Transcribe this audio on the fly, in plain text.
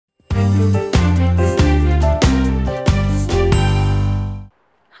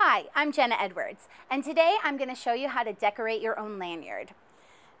I'm Jenna Edwards, and today I'm going to show you how to decorate your own lanyard.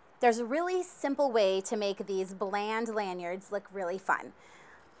 There's a really simple way to make these bland lanyards look really fun.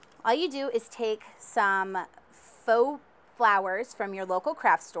 All you do is take some faux flowers from your local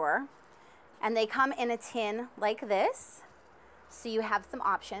craft store, and they come in a tin like this, so you have some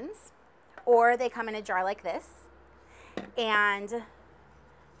options, or they come in a jar like this, and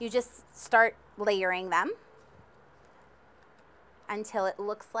you just start layering them until it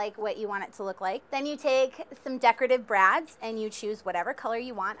looks like what you want it to look like. Then you take some decorative brads and you choose whatever color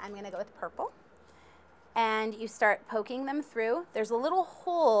you want. I'm gonna go with purple. And you start poking them through. There's a little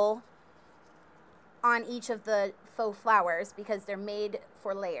hole on each of the faux flowers because they're made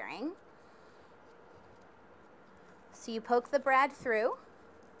for layering. So you poke the brad through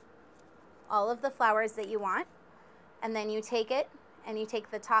all of the flowers that you want, and then you take it and you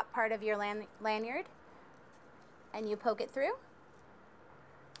take the top part of your lanyard and you poke it through,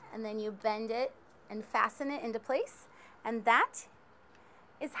 and then you bend it and fasten it into place. And that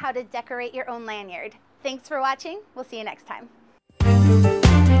is how to decorate your own lanyard. Thanks for watching. We'll see you next time.